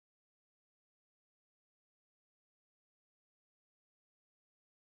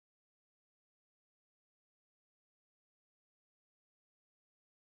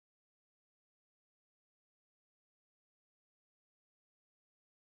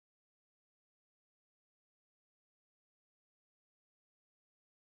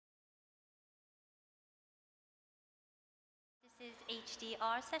This is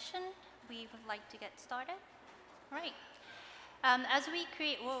HDR session. We would like to get started. All right. As we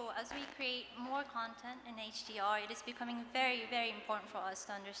create more content in HDR, it is becoming very, very important for us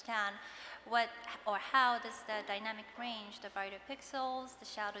to understand what or how does the dynamic range, the brighter pixels, the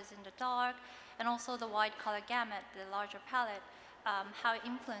shadows in the dark, and also the wide color gamut, the larger palette, how it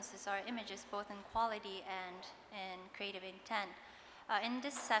influences our images both in quality and in creative intent. In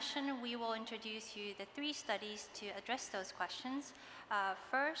this session, we will introduce you the 3 studies to address those questions.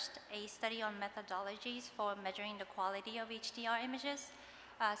 First, a study on methodologies for measuring the quality of HDR images.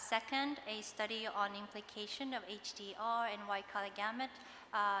 Second, a study on implication of HDR and wide color gamut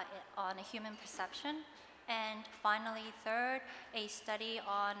on a human perception. And finally, third, a study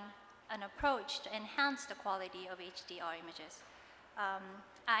on an approach to enhance the quality of HDR images.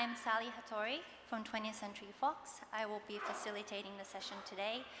 I am Sally Hattori from 20th Century Fox. I will be facilitating the session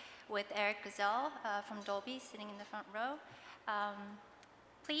today with Eric Gazelle from Dolby sitting in the front row.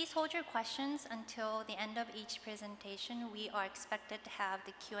 Please hold your questions until the end of each presentation. We are expected to have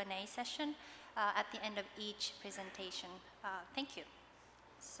the Q&A session at the end of each presentation. Thank you.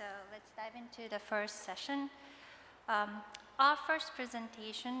 So let's dive into the first session. Our first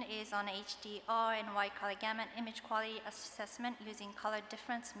presentation is on HDR and wide color gamut image quality assessment using color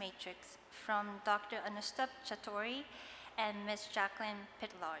difference matrix from Dr. Anushtap Chatori and Ms. Jacqueline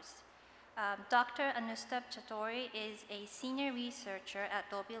Pitlars. Dr. Anushtap Chatori is a senior researcher at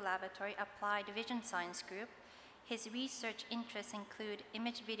Dolby Laboratory Applied Vision Science Group. His research interests include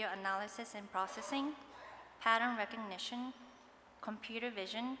image video analysis and processing, pattern recognition, computer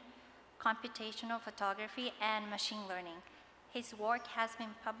vision, computational photography, and machine learning. His work has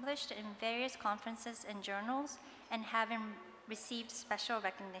been published in various conferences and journals and having received special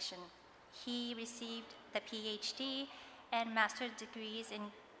recognition. He received the PhD and master's degrees in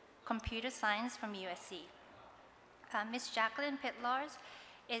computer science from USC. Ms. Jacqueline Pitlars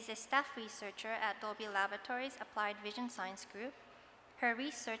is a staff researcher at Dolby Laboratories Applied Vision Science Group. Her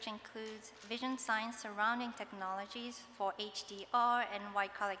research includes vision science surrounding technologies for HDR and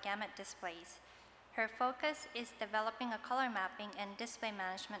wide color gamut displays. Her focus is developing a color mapping and display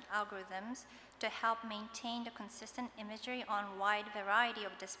management algorithms to help maintain the consistent imagery on a wide variety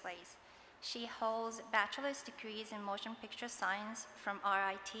of displays. She holds bachelor's degrees in motion picture science from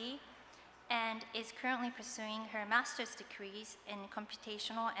RIT and is currently pursuing her master's degrees in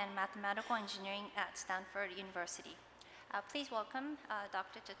computational and mathematical engineering at Stanford University. Please welcome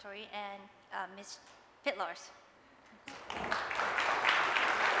Dr. Chatori and Ms. Pitlars.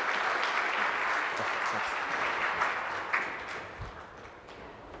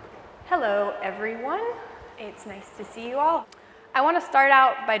 Hello, everyone. It's nice to see you all. I want to start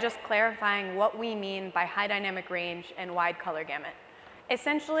out by just clarifying what we mean by high dynamic range and wide color gamut.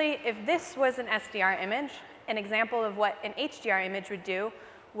 Essentially, if this was an SDR image, an example of what an HDR image would do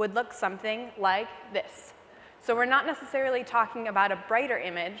would look something like this. So we're not necessarily talking about a brighter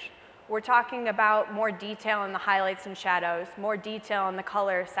image. We're talking about more detail in the highlights and shadows, more detail in the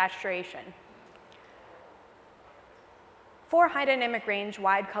color saturation. For high dynamic range,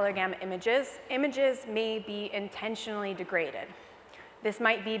 wide color gamut images, images may be intentionally degraded. This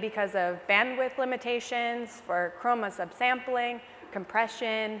might be because of bandwidth limitations for chroma subsampling,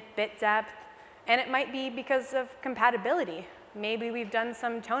 compression, bit depth, and it might be because of compatibility. Maybe we've done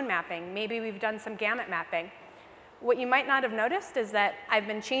some tone mapping, maybe we've done some gamut mapping. What you might not have noticed is that I've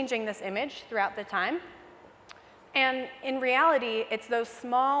been changing this image throughout the time. And in reality, it's those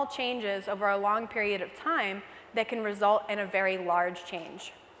small changes over a long period of time that can result in a very large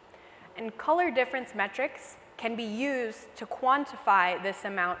change. And color difference metrics can be used to quantify this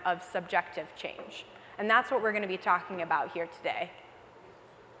amount of subjective change. And that's what we're going to be talking about here today.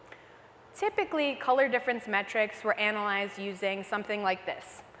 Typically, color difference metrics were analyzed using something like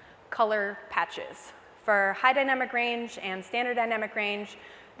this, color patches. For high dynamic range and standard dynamic range,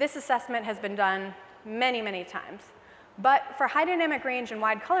 this assessment has been done many, many times. But for high dynamic range and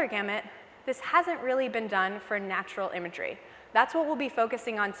wide color gamut, this hasn't really been done for natural imagery. That's what we'll be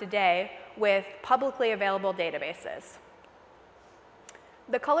focusing on today with publicly available databases.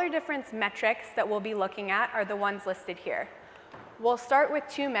 The color difference metrics that we'll be looking at are the ones listed here. We'll start with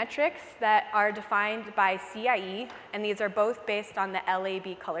 2 metrics that are defined by CIE, and these are both based on the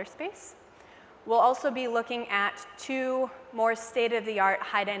LAB color space. We'll also be looking at 2 more state-of-the-art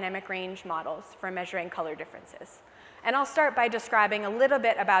high dynamic range models for measuring color differences. And I'll start by describing a little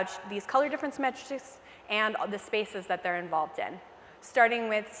bit about these color difference metrics and the spaces that they're involved in, starting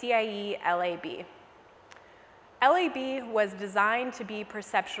with CIE LAB. LAB was designed to be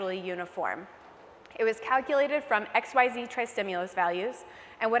perceptually uniform. It was calculated from XYZ tristimulus values,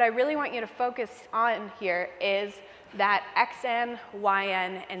 and what I really want you to focus on here is that XN,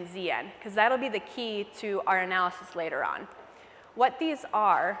 YN, and ZN, because that'll be the key to our analysis later on. What these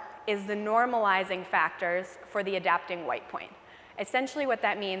are is the normalizing factors for the adapting white point. Essentially what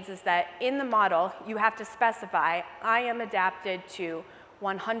that means is that in the model, you have to specify, I am adapted to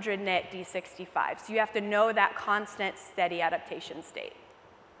 100 nit D65. So you have to know that constant steady adaptation state.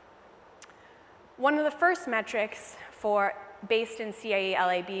 One of the first metrics based in CAE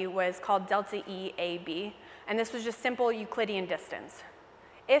LAB was called delta EAB, and this was just simple Euclidean distance.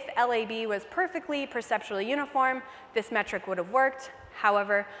 If LAB was perfectly perceptually uniform, this metric would have worked.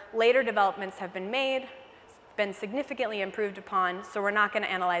 However, later developments have been made, been significantly improved upon, so we're not going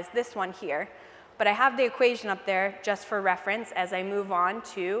to analyze this one here. But I have the equation up there just for reference as I move on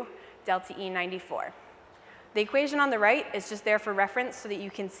to delta E94. The equation on the right is just there for reference so that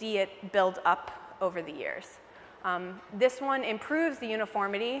you can see it build up over the years. This one improves the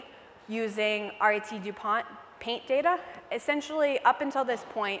uniformity using RIT DuPont paint data. Essentially, up until this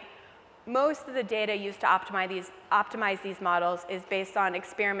point, most of the data used to optimize these models is based on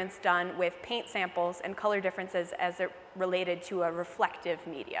experiments done with paint samples and color differences as it related to a reflective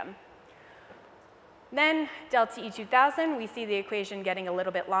medium. Then delta E2000, we see the equation getting a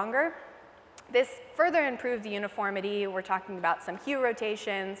little bit longer. This further improved the uniformity. We're talking about some hue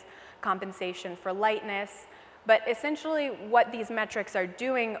rotations, compensation for lightness. But essentially, what these metrics are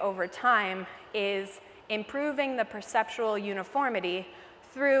doing over time is improving the perceptual uniformity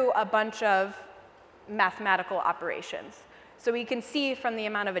through a bunch of mathematical operations. So we can see from the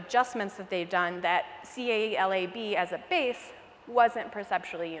amount of adjustments that they've done that CAE LAB as a base wasn't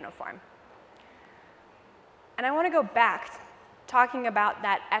perceptually uniform. And I want to go back talking about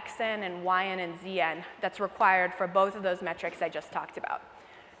that XN and YN and ZN that's required for both of those metrics I just talked about.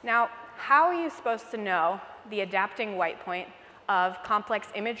 Now, how are you supposed to know the adapting white point of complex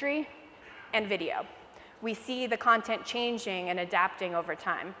imagery and video? We see the content changing and adapting over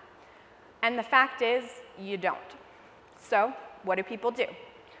time. And the fact is, you don't. So what do people do?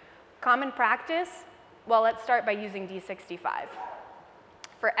 Common practice, well, let's start by using D65.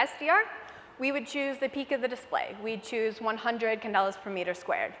 For SDR, we would choose the peak of the display. We'd choose 100 candelas per meter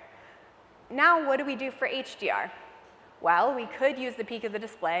squared. Now, what do we do for HDR? Well, we could use the peak of the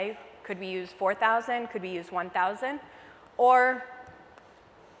display. Could we use 4,000? Could we use 1,000? Or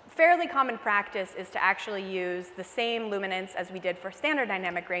fairly common practice is to actually use the same luminance as we did for standard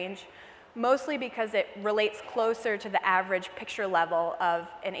dynamic range, mostly because it relates closer to the average picture level of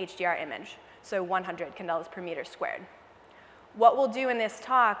an HDR image, so 100 candelas per meter squared. What we'll do in this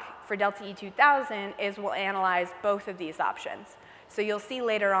talk for delta E2000 is we'll analyze both of these options. So you'll see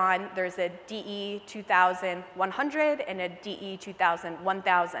later on there's a DE 2000 100 and a DE 2000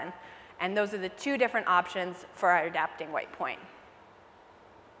 1000, and those are the two different options for our adapting white point.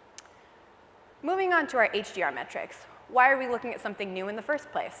 Moving on to our HDR metrics, why are we looking at something new in the first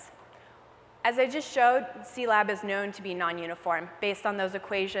place? As I just showed, CLAB is known to be non-uniform based on those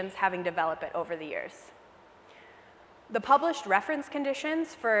equations having developed it over the years. The published reference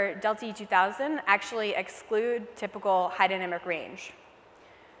conditions for delta E2000 actually exclude typical high dynamic range.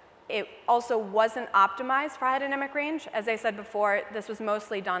 It also wasn't optimized for high dynamic range. As I said before, this was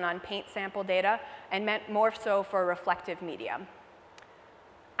mostly done on paint sample data and meant more so for a reflective medium.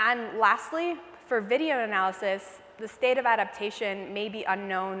 And lastly, for video analysis, the state of adaptation may be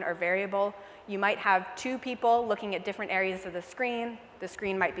unknown or variable. You might have two people looking at different areas of the screen. The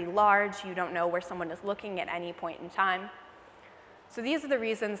screen might be large. You don't know where someone is looking at any point in time. So these are the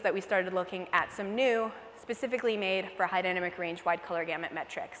reasons that we started looking at some new, specifically made for high dynamic range wide color gamut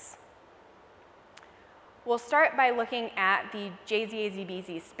metrics. We'll start by looking at the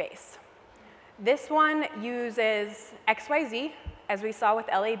JZAZBZ space. This one uses XYZ, as we saw with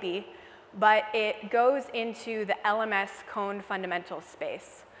LAB, but it goes into the LMS cone fundamental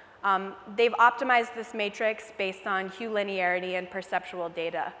space. They've optimized this matrix based on hue linearity and perceptual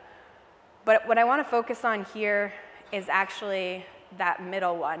data. But what I want to focus on here is actually that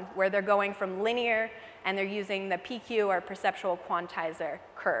middle one, where they're going from linear and they're using the PQ or perceptual quantizer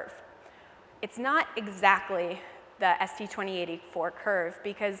curve. It's not exactly the ST2084 curve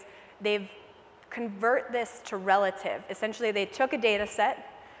because they've convert this to relative. Essentially, they took a data set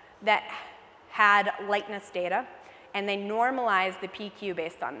that had lightness data, and they normalized the PQ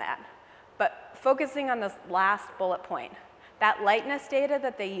based on that. But focusing on this last bullet point, that lightness data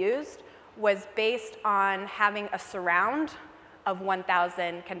that they used was based on having a surround of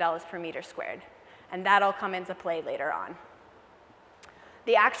 1,000 candelas per meter squared, and that'll come into play later on.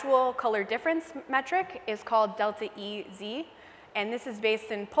 The actual color difference metric is called delta EZ, And this is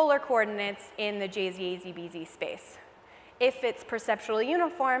based in polar coordinates in the JZ-AZ-BZ space. If it's perceptually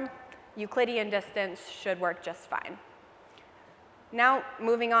uniform, Euclidean distance should work just fine. Now,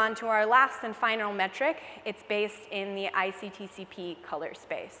 moving on to our last and final metric, it's based in the ICTCP color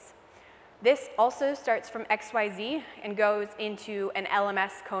space. This also starts from XYZ and goes into an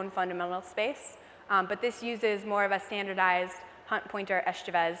LMS cone fundamental space, but this uses more of a standardized Hunt pointer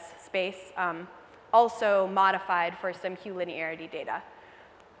Estevez space, also modified for some Q linearity data.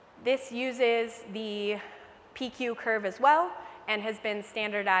 This uses the PQ curve as well and has been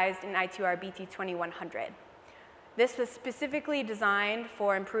standardized in I2R BT2100. This was specifically designed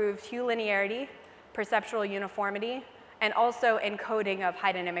for improved hue linearity, perceptual uniformity, and also encoding of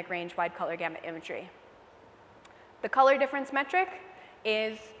high dynamic range wide color gamut imagery. The color difference metric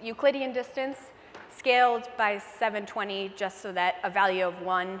is Euclidean distance scaled by 720 just so that a value of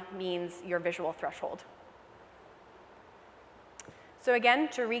 1 means your visual threshold. So again,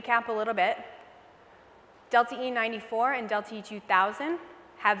 to recap a little bit, Delta E94 and Delta E2000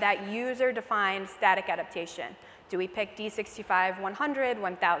 have that user-defined static adaptation. Do we pick D65, 100,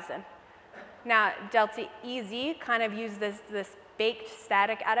 1000? Now, Delta EZ kind of used this baked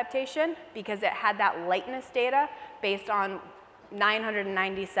static adaptation because it had that lightness data based on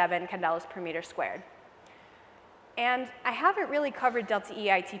 997 candelas per meter squared. And I haven't really covered Delta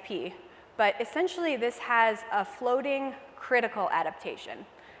EITP, but essentially this has a floating critical adaptation.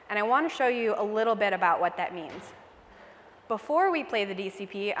 And I want to show you a little bit about what that means. Before we play the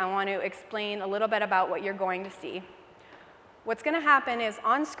DCP, I want to explain a little bit about what you're going to see. What's going to happen is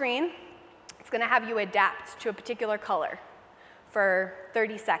on screen, it's going to have you adapt to a particular color for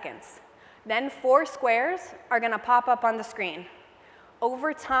 30 seconds. Then 4 squares are going to pop up on the screen.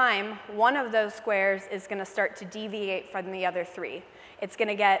 Over time, one of those squares is going to start to deviate from the other 3. It's going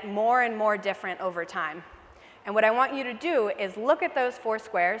to get more and more different over time. And what I want you to do is look at those 4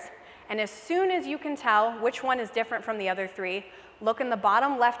 squares, and as soon as you can tell which one is different from the other 3, look in the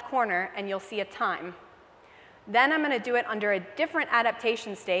bottom left corner and you'll see a time. Then I'm going to do it under a different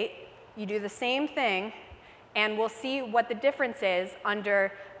adaptation state. You do the same thing, and we'll see what the difference is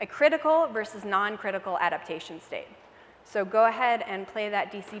under a critical versus non-critical adaptation state. So go ahead and play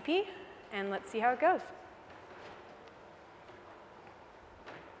that DCP, and let's see how it goes.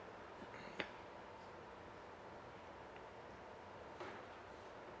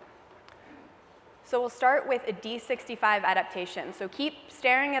 So we'll start with a D65 adaptation. So keep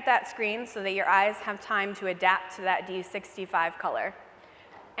staring at that screen so that your eyes have time to adapt to that D65 color.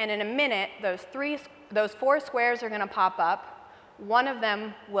 And in a minute, those 4 squares are going to pop up. One of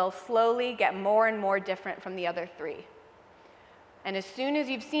them will slowly get more and more different from the other 3. And as soon as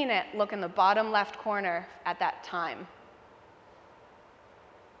you've seen it, look in the bottom left corner at that time.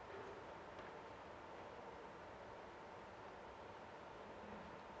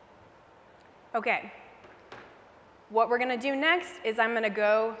 Okay, what we're going to do next is I'm going to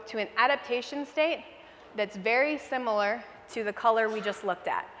go to an adaptation state that's very similar to the color we just looked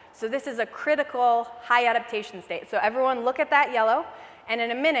at. So this is a critical high adaptation state. So everyone look at that yellow, and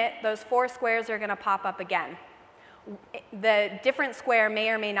in a minute, those 4 squares are going to pop up again. The different square may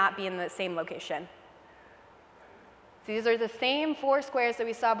or may not be in the same location. So these are the same 4 squares that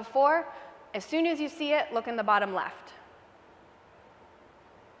we saw before. As soon as you see it, look in the bottom left.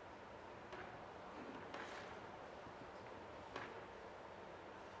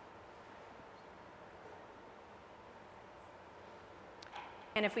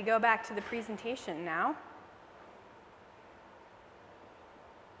 And if we go back to the presentation now,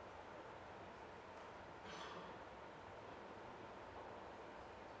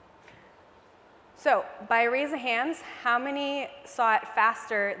 so by a raise of hands, how many saw it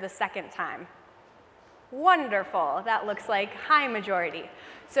faster the second time? Wonderful. That looks like high majority.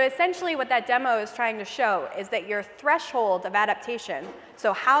 So essentially what that demo is trying to show is that your threshold of adaptation,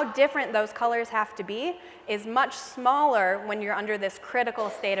 so how different those colors have to be, is much smaller when you're under this critical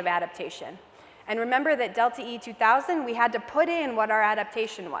state of adaptation. And remember that Delta E2000, we had to put in what our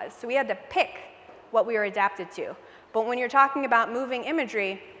adaptation was. So we had to pick what we were adapted to. But when you're talking about moving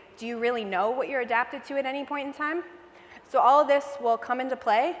imagery, do you really know what you're adapted to at any point in time? So all of this will come into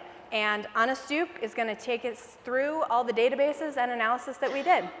play, and Anastoop is going to take us through all the databases and analysis that we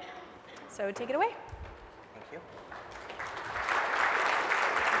did. So take it away. Thank you.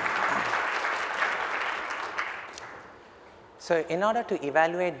 So in order to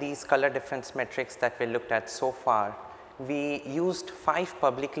evaluate these color difference metrics that we looked at so far, we used 5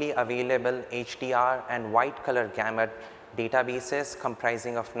 publicly available HDR and Wide Color Gamut databases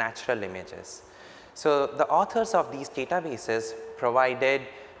comprising of natural images. So the authors of these databases provided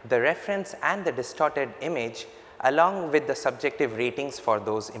the reference and the distorted image along with the subjective ratings for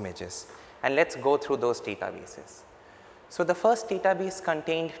those images. And let's go through those databases. So the first database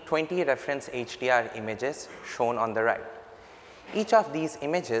contained 20 reference HDR images shown on the right. Each of these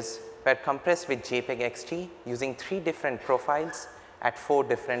images were compressed with JPEG XT using 3 different profiles at 4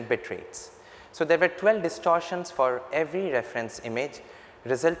 different bit rates. So there were 12 distortions for every reference image,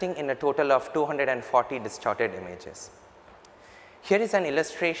 resulting in a total of 240 distorted images. Here is an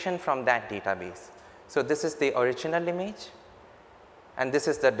illustration from that database. So this is the original image, and this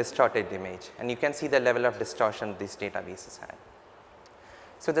is the distorted image, and you can see the level of distortion these databases had.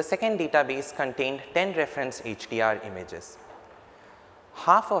 So the second database contained 10 reference HDR images.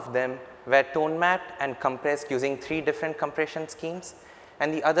 Half of them were tone mapped and compressed using 3 different compression schemes,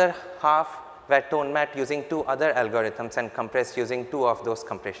 and the other half were tone mapped using 2 other algorithms and compressed using 2 of those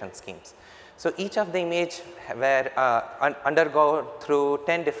compression schemes. So each of the image were undergo through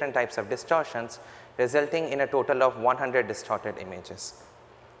 10 different types of distortions, resulting in a total of 100 distorted images.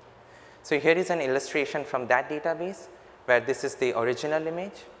 So here is an illustration from that database, where this is the original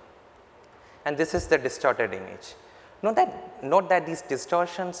image and this is the distorted image. Note that these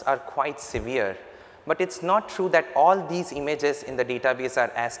distortions are quite severe, but it's not true that all these images in the database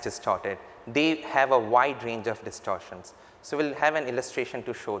are as distorted. They have a wide range of distortions. So we'll have an illustration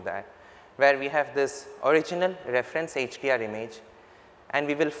to show that, where we have this original reference HDR image, and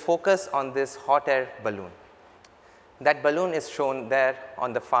we will focus on this hot air balloon. That balloon is shown there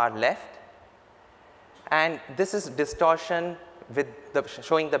on the far left, and this is distortion with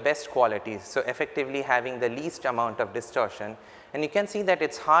showing the best quality, so effectively having the least amount of distortion. And you can see that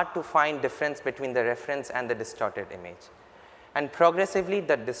it's hard to find difference between the reference and the distorted image. And progressively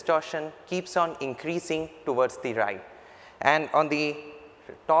the distortion keeps on increasing towards the right. And on the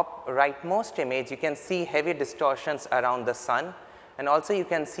top rightmost image, you can see heavy distortions around the sun, and also you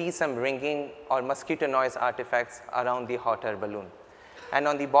can see some ringing or mosquito noise artifacts around the hot air balloon. And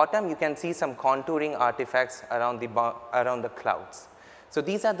on the bottom, you can see some contouring artifacts around the clouds. So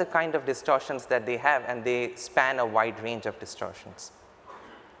these are the kind of distortions that they have, and they span a wide range of distortions.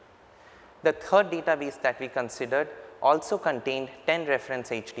 The third database that we considered also contained 10 reference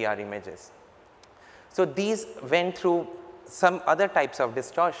HDR images. So these went through some other types of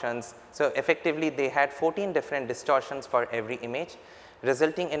distortions. So effectively, they had 14 different distortions for every image,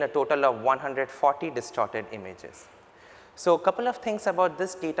 resulting in a total of 140 distorted images. So a couple of things about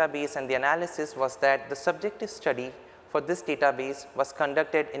this database and the analysis was that the subjective study for this database was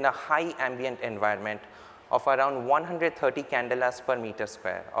conducted in a high ambient environment of around 130 candelas per meter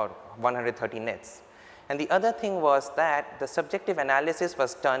square, or 130 nits. And the other thing was that the subjective analysis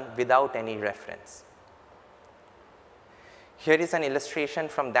was done without any reference. Here is an illustration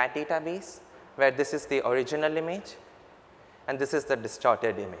from that database, where this is the original image and this is the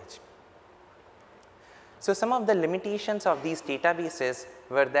distorted image. So some of the limitations of these databases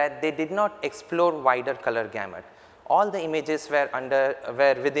were that they did not explore wider color gamut. All the images were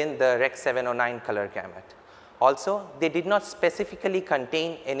within the Rec. 709 color gamut. Also, they did not specifically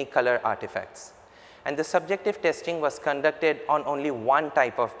contain any color artifacts. And the subjective testing was conducted on only one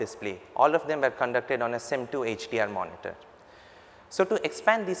type of display. All of them were conducted on a SMPTE HDR monitor. So to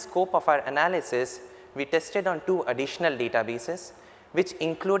expand the scope of our analysis, we tested on 2 additional databases, which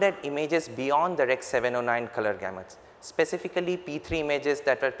included images beyond the Rec. 709 color gamuts, specifically P3 images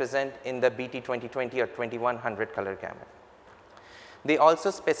that were present in the BT 2020 or 2100 color gamut. They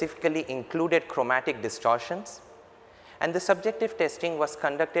also specifically included chromatic distortions, and the subjective testing was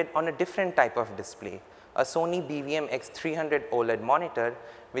conducted on a different type of display, a Sony BVM X300 OLED monitor,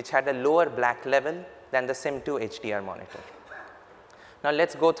 which had a lower black level than the SIM2 HDR monitor. Now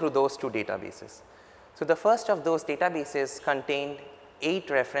let's go through those 2 databases. So the first of those databases contained 8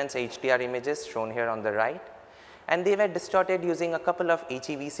 reference HDR images shown here on the right, and they were distorted using a couple of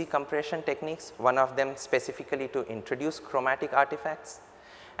HEVC compression techniques, one of them specifically to introduce chromatic artifacts,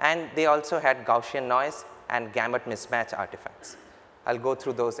 and they also had Gaussian noise and gamut mismatch artifacts. I'll go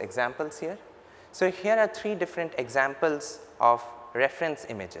through those examples here. So here are 3 different examples of reference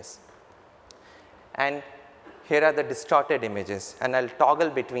images, and here are the distorted images, and I'll toggle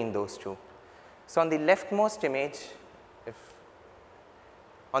between those 2. So on the leftmost image,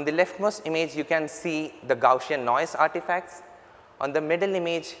 you can see the Gaussian noise artifacts. On the middle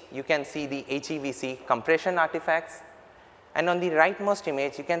image, you can see the HEVC compression artifacts. And on the rightmost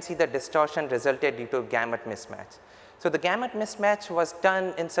image, you can see the distortion resulted due to gamut mismatch. So the gamut mismatch was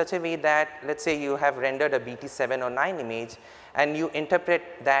done in such a way that, let's say you have rendered a BT 709 image and you interpret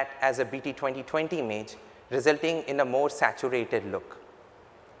that as a BT 2020 image, resulting in a more saturated look.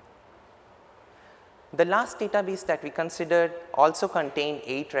 The last database that we considered also contained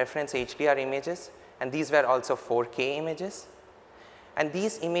 8 reference HDR images, and these were also 4K images. And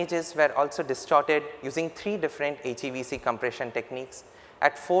these images were also distorted using 3 different HEVC compression techniques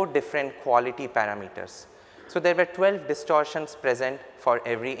at 4 different quality parameters. So there were 12 distortions present for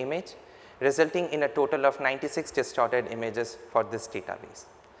every image, resulting in a total of 96 distorted images for this database.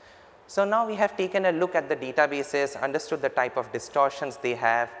 So now we have taken a look at the databases, understood the type of distortions they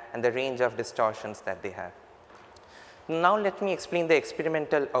have and the range of distortions that they have. Now let me explain the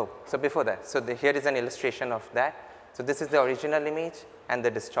experimental, so before that, so here is an illustration of that. So this is the original image and the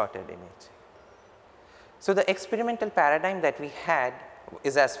distorted image. So the experimental paradigm that we had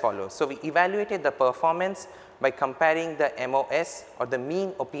is as follows. So we evaluated the performance by comparing the MOS or the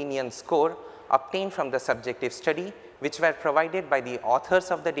mean opinion score obtained from the subjective study, which were provided by the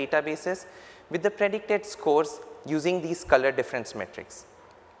authors of the databases, with the predicted scores using these color difference metrics.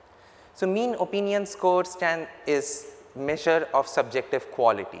 So mean opinion score is measure of subjective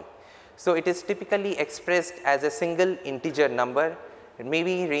quality. So it is typically expressed as a single integer number,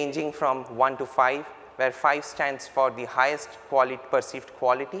 maybe ranging from 1 to 5, where 5 stands for the highest perceived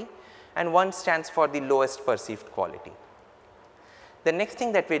quality and 1 stands for the lowest perceived quality. The next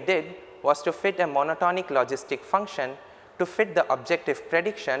thing that we did was to fit a monotonic logistic function to fit the objective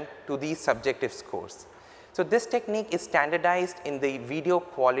prediction to these subjective scores. So this technique is standardized in the video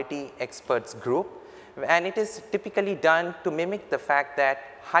quality experts group, and it is typically done to mimic the fact that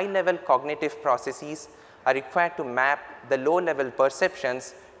high level cognitive processes are required to map the low level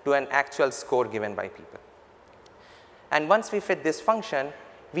perceptions to an actual score given by people. And once we fit this function,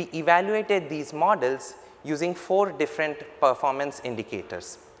 we evaluated these models using 4 different performance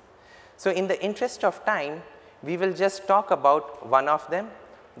indicators. So in the interest of time, we will just talk about one of them,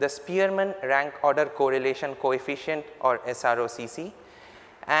 the Spearman rank order correlation coefficient, or SROCC.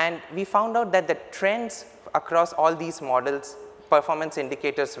 And we found out that the trends across all these models, performance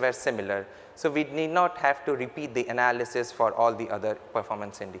indicators, were similar. So we need not have to repeat the analysis for all the other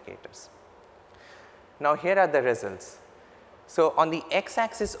performance indicators. Now here are the results. So on the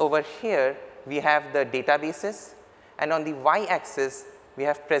x-axis over here, we have the databases, and on the y-axis, we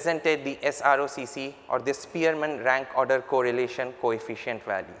have presented the SROCC, or the Spearman rank order correlation coefficient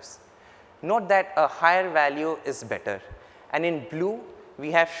values. Note that a higher value is better, and in blue,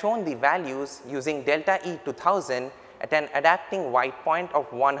 we have shown the values using delta E 2000 at an adapting white point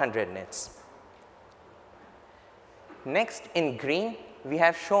of 100 nits. Next, in green, we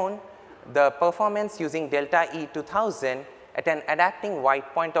have shown the performance using delta E 2000 at an adapting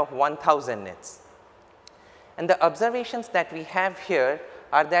white point of 1000 nits. And the observations that we have here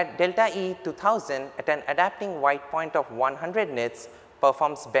are that delta E 2000 at an adapting white point of 100 nits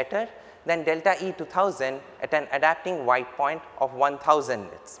performs better than delta E 2000 at an adapting white point of 1000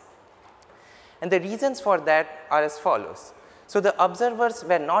 nits. And the reasons for that are as follows. So the observers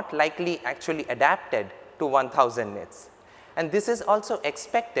were not likely actually adapted to 1000 nits. And this is also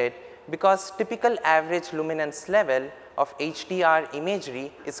expected because typical average luminance level of HDR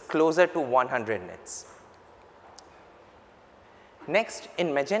imagery is closer to 100 nits. Next,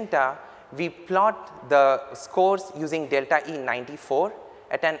 in magenta, we plot the scores using delta E 94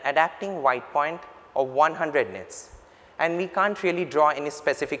 at an adapting white point of 100 nits, and we can't really draw any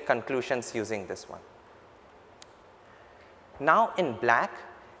specific conclusions using this one. Now in black,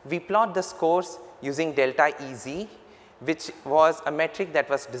 we plot the scores using delta EZ, which was a metric that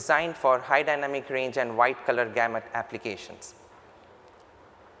was designed for high dynamic range and wide color gamut applications.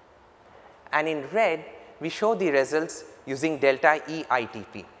 And in red, we show the results using delta E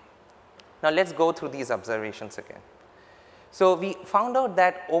ITP. Now let's go through these observations again. So we found out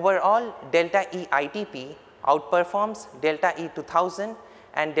that overall delta E ITP outperforms delta E 2000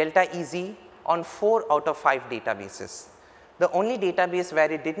 and delta EZ on 4 out of 5 databases. The only database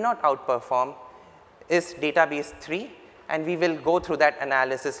where it did not outperform is database 3, and we will go through that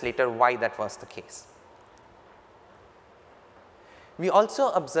analysis later why that was the case. We also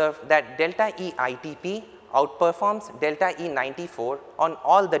observed that delta E ITP outperforms delta E 94 on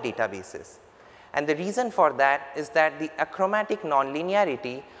all the databases. And the reason for that is that the achromatic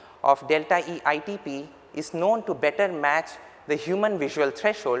nonlinearity of delta E ITP is known to better match the human visual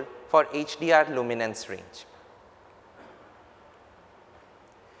threshold for HDR luminance range.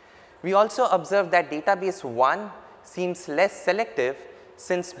 We also observed that database 1 seems less selective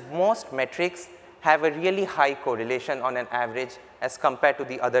since most metrics have a really high correlation on an average as compared to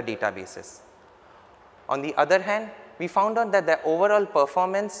the other databases. On the other hand, we found out that the overall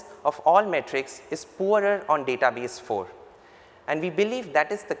performance of all metrics is poorer on database 4. And we believe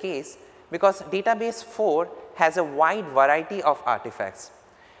that is the case because database 4 has a wide variety of artifacts.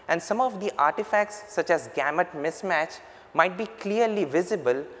 And some of the artifacts such as gamut mismatch might be clearly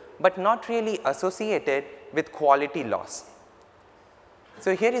visible, but not really associated with quality loss.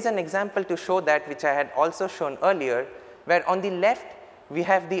 So here is an example to show that, which I had also shown earlier, where on the left we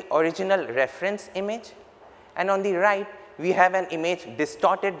have the original reference image, and on the right we have an image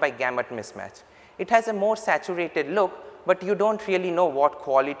distorted by gamut mismatch. It has a more saturated look, but you don't really know what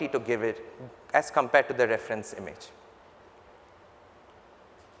quality to give it as compared to the reference image.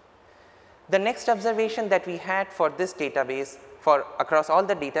 The next observation that we had for this database, for across all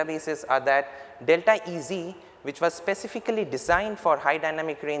the databases, are that delta EZ, which was specifically designed for high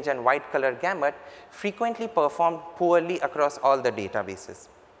dynamic range and wide color gamut, frequently performed poorly across all the databases.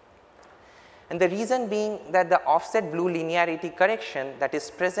 And the reason being that the offset blue linearity correction that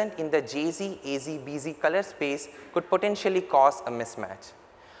is present in the JZ, AZ, BZ color space could potentially cause a mismatch.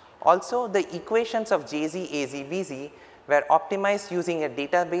 Also, the equations of JZ, AZ, BZ were optimized using a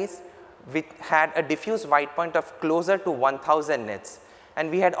database which had a diffuse white point of closer to 1000 nits, and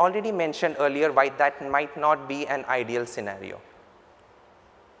we had already mentioned earlier why that might not be an ideal scenario.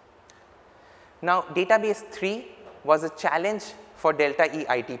 Now, database 3 was a challenge for delta E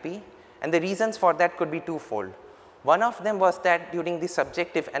ITP, and the reasons for that could be twofold. One of them was that during the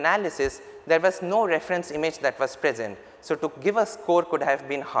subjective analysis, there was no reference image that was present, so to give a score could have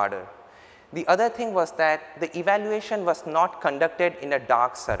been harder. The other thing was that the evaluation was not conducted in a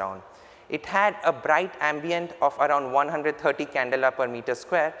dark surround. It had a bright ambient of around 130 candela per meter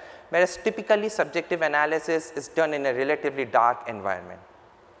square, whereas typically subjective analysis is done in a relatively dark environment.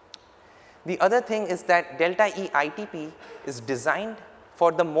 The other thing is that delta E ITP is designed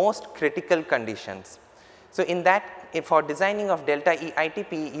for the most critical conditions. So in that, for designing of delta E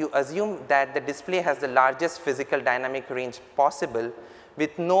ITP, you assume that the display has the largest physical dynamic range possible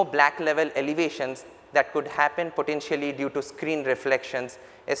with no black level elevations that could happen potentially due to screen reflections,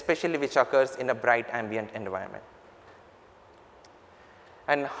 especially which occurs in a bright ambient environment.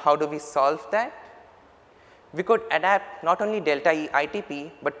 And how do we solve that? We could adapt not only delta E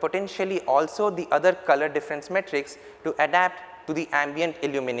ITP, but potentially also the other color difference metrics to adapt to the ambient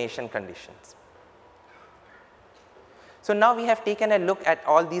illumination conditions. So now we have taken a look at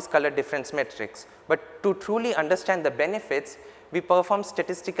all these color difference metrics, but to truly understand the benefits, we perform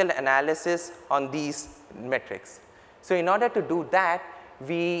statistical analysis on these metrics. So in order to do that,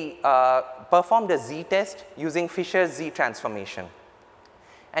 we performed a Z-test using Fisher's Z transformation.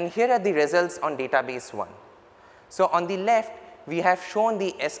 And here are the results on database 1. So on the left, we have shown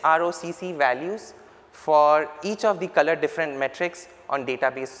the SROCC values for each of the color different metrics on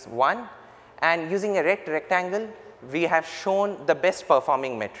database 1, and using a rectangle, we have shown the best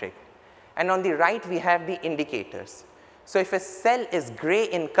performing metric. And on the right, we have the indicators. So if a cell is gray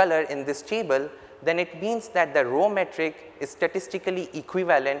in color in this table, then it means that the row metric is statistically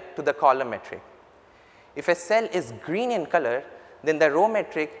equivalent to the column metric. If a cell is green in color, then the row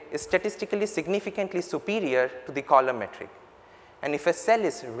metric is statistically significantly superior to the column metric. And if a cell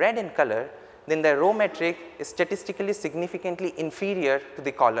is red in color, then the row metric is statistically significantly inferior to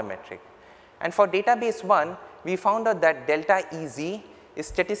the column metric. And for database 1, we found out that delta EZ is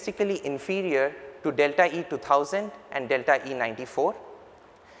statistically inferior to delta E 2000 and delta E 94,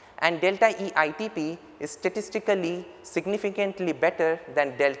 and delta E ITP is statistically significantly better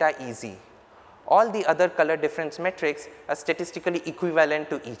than delta EZ. All the other color difference metrics are statistically equivalent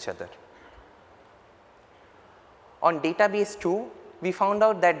to each other. On database 2, we found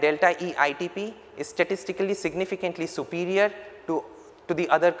out that delta E ITP is statistically significantly superior to the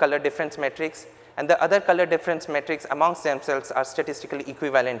other color difference metrics, and the other color difference metrics amongst themselves are statistically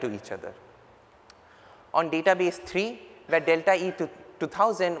equivalent to each other. On database 3, where delta E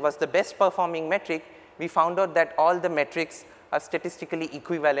 2000 was the best performing metric, we found out that all the metrics are statistically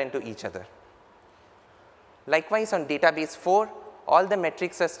equivalent to each other. Likewise, on database 4, all the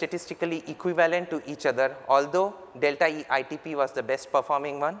metrics are statistically equivalent to each other, although delta E ITP was the best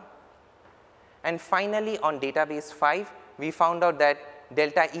performing one. And finally, on database 5, we found out that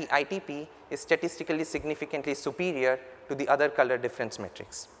delta E ITP is statistically significantly superior to the other color difference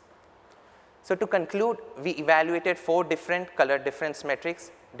metrics. So to conclude, we evaluated 4 different color difference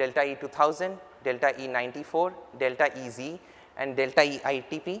metrics: delta E 2000, delta E 94, delta EZ, and delta E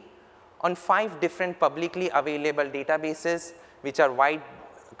ITP on 5 different publicly available databases, which are wide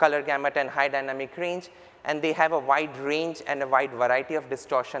color gamut and high dynamic range, and they have a wide range and a wide variety of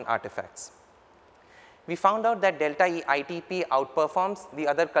distortion artifacts. We found out that delta E ITP outperforms the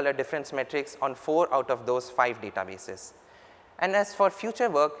other color difference metrics on 4 out of those 5 databases. And as for future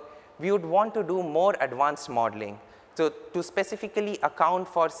work, we would want to do more advanced modeling. So to specifically account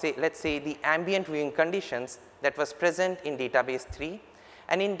for, say, let's say the ambient viewing conditions that was present in database 3,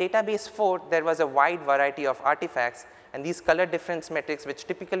 and in database 4, there was a wide variety of artifacts And these color difference metrics, which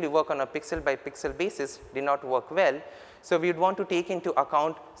typically work on a pixel by pixel basis, did not work well. So we would want to take into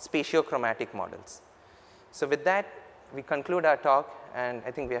account spatiochromatic models. So with that, we conclude our talk, and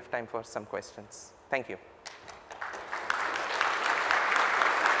I think we have time for some questions. Thank you.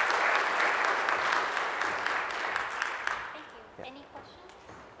 Thank you. Any questions?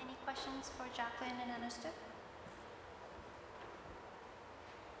 Any questions for Jacqueline and Anustu?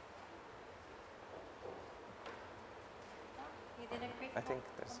 You did a great I think job.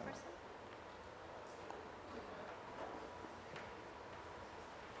 there's One some. person?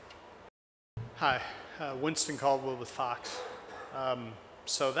 Hi, Winston Caldwell with Fox.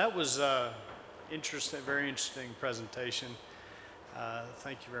 So that was interesting, very interesting presentation.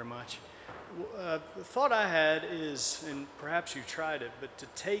 Thank you very much. The thought I had is, and perhaps you tried it, but to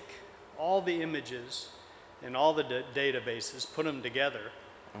take all the images and all the databases, put them together,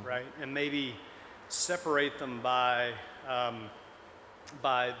 right, and maybe separate them by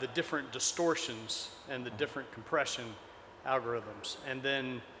the different distortions and the different compression algorithms, and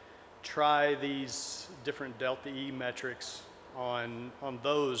then try these different delta E metrics on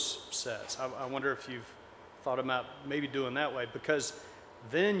those sets. I wonder if you've thought about maybe doing that way, because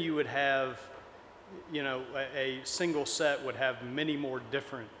then you would have, you know, a single set would have many more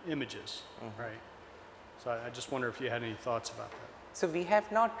different images, right? So I just wonder if you had any thoughts about that. So we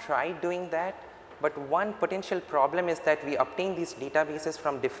have not tried doing that, but one potential problem is that we obtain these databases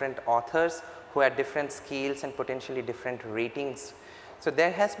from different authors who had different scales and potentially different ratings. So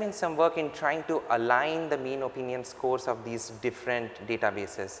there has been some work in trying to align the mean opinion scores of these different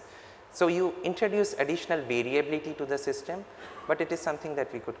databases. So you introduce additional variability to the system, but it is something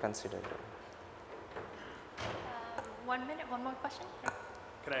that we could consider doing. 1 minute, one more question.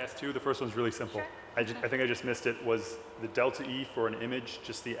 Can I ask two? The first one's really simple. Sure. I think I just missed it. Was the delta E for an image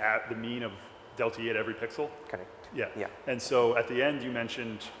just the mean of delta E at every pixel? Correct. Yeah. Yeah. And so at the end you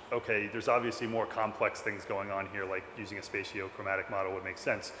mentioned, okay, there's obviously more complex things going on here, like using a spatiochromatic model would make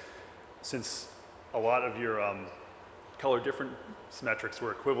sense. Since a lot of your color difference metrics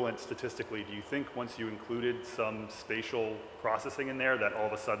were equivalent statistically, do you think once you included some spatial processing in there that all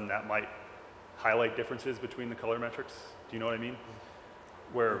of a sudden that might highlight differences between the color metrics? Do you know what I mean?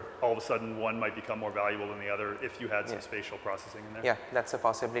 Where all of a sudden one might become more valuable than the other if you had some spatial processing in there? Yeah, that's a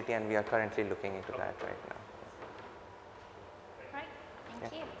possibility, and we are currently looking into that right now.